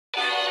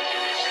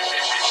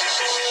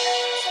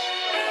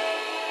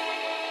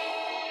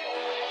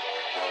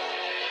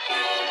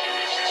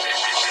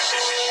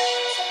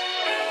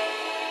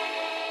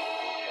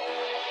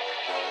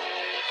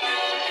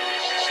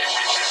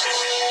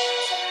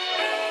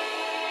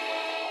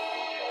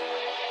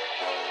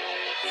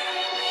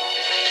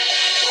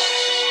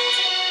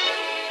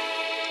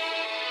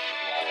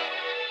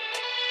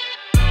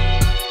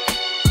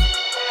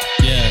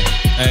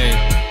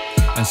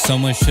And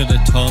someone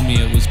should've told me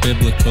it was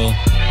biblical.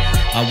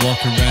 I walk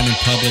around in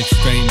public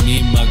straight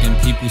mean mugging.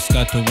 People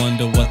start to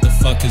wonder what the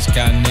fuck has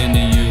gotten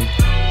into you.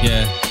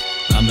 Yeah,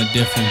 I'm a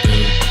different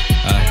dude.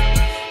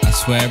 I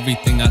swear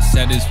everything I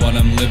said is what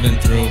I'm living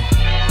through.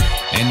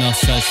 Ain't no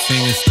such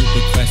thing as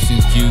stupid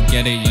questions, you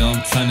get it, yo.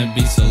 I'm trying to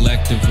be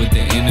selective with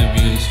the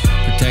interviews.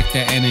 Protect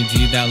the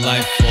energy, that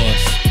life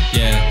force,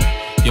 yeah.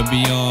 You're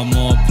beyond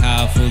more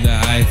powerful than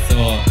I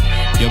thought.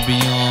 You're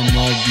beyond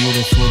more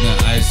beautiful than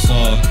I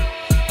saw.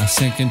 I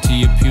sink into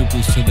your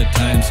pupils till the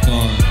time's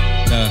gone,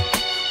 yeah.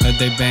 Heard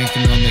they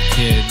banking on the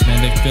kid,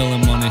 now they feel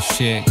him on his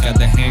shit. Got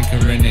the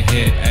hanker in the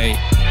hit, ayy.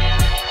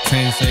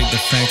 Translate the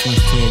Franklins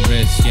to a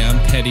wrist. Yeah,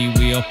 I'm petty,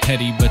 we all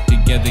petty, but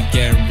together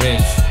getting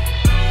rich.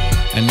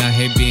 And I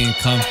hate being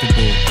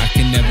comfortable, I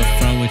can never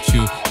front with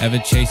you. Ever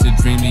chase a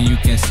dream and you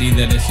can see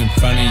that it's in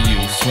front of you.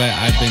 Swear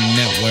I've been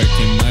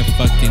networking, my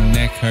fucking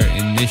neck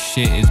hurting. This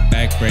shit is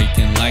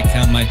backbreaking, like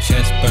how my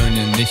chest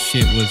burning. This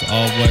shit was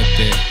all worth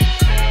it.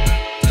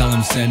 Tell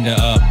him send it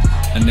up,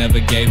 I never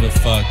gave a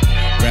fuck.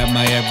 Grab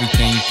my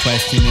everything,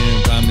 questioning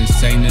if I'm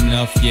insane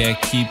enough. Yeah,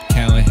 keep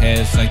counting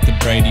heads like the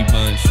Brady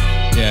Bunch.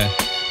 Yeah,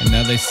 and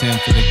now they send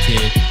for the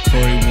kid.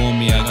 Corey warned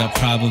me I got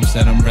problems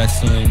that I'm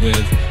wrestling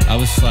with. I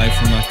was sly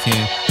for my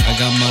kin. I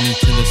got money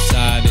to the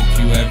side if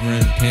you ever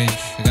in pinch.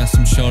 I got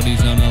some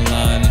shorties on the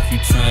line if you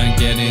try and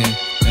get in.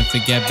 And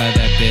forget by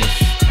that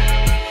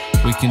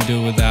bitch, we can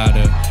do without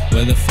her.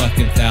 We're the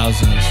fucking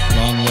thousands,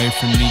 long way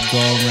from me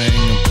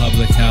Goreng and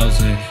public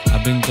housing.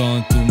 I've been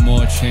going through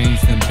more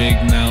change than Big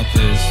Mouth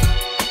is.